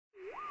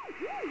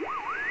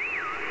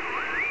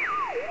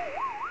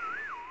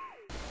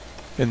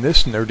In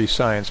this nerdy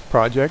science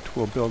project,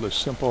 we'll build a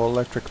simple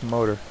electric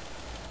motor.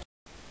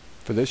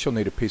 For this you'll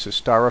need a piece of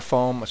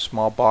styrofoam, a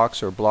small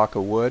box or block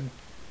of wood,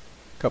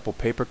 a couple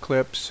paper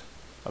clips,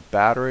 a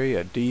battery,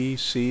 a D,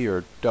 C,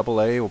 or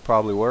AA will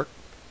probably work,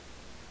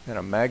 and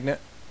a magnet,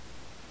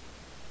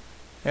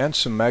 and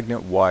some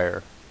magnet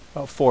wire.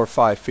 About 4 or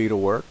 5 feet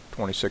will work,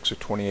 26 or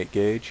 28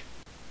 gauge.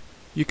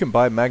 You can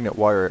buy magnet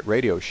wire at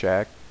Radio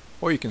Shack,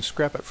 or you can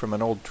scrap it from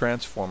an old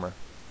transformer,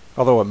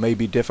 although it may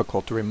be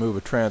difficult to remove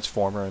a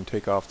transformer and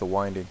take off the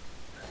winding.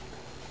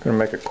 I'm going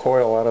to make a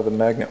coil out of the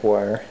magnet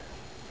wire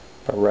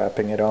by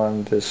wrapping it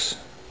on this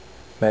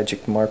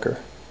magic marker.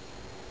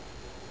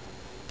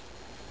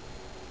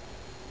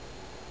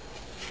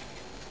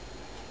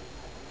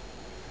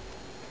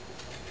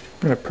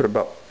 I'm going to put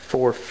about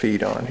 4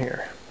 feet on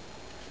here.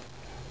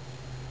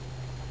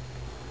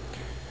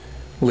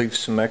 Leave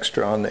some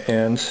extra on the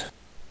ends.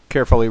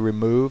 Carefully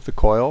remove the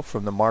coil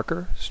from the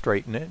marker,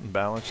 straighten it and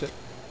balance it.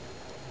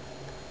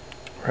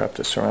 Wrap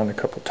this around a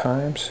couple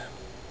times.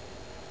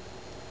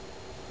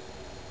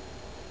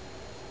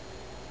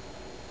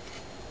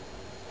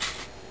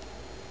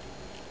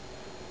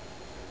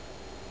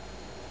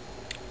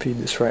 Feed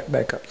this right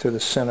back up through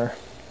the center,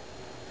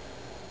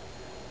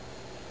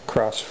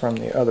 across from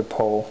the other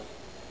pole.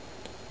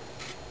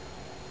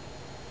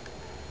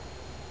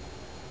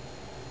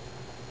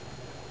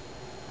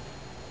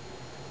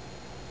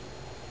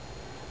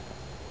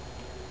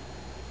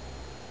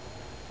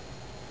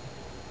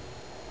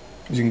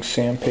 Using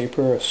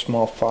sandpaper, a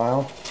small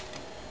file,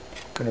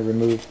 I'm going to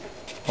remove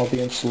all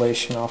the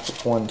insulation off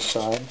of one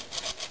side.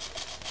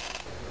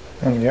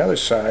 On the other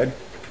side,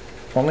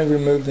 only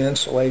remove the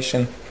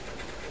insulation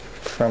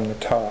from the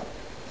top.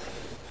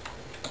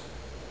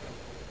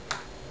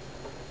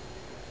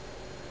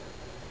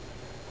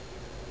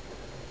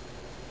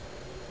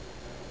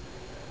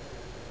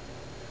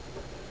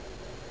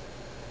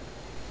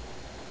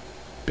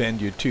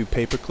 Bend your 2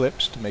 paper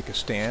clips to make a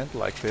stand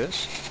like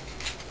this.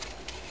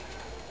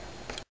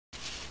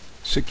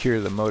 Secure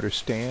the motor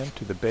stand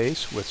to the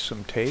base with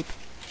some tape.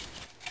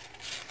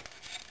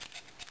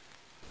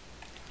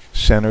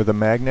 Center the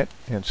magnet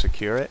and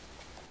secure it.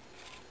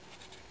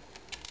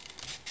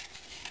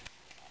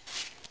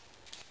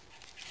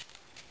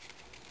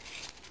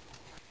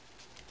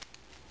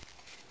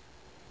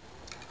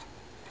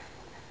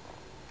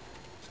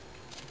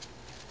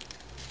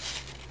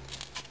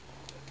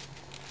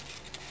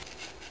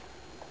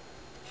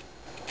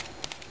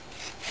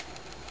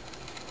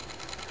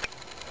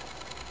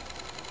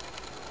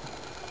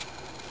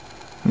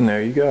 And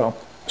there you go.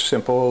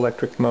 Simple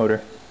electric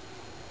motor.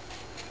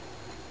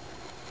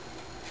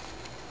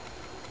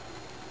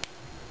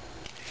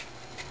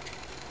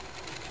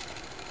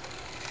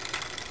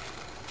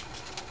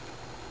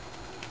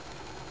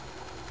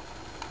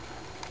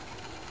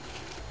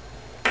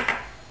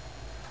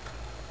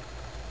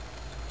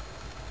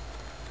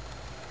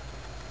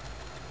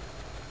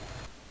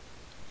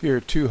 Here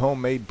are 2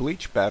 homemade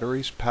bleach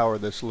batteries power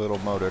this little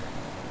motor.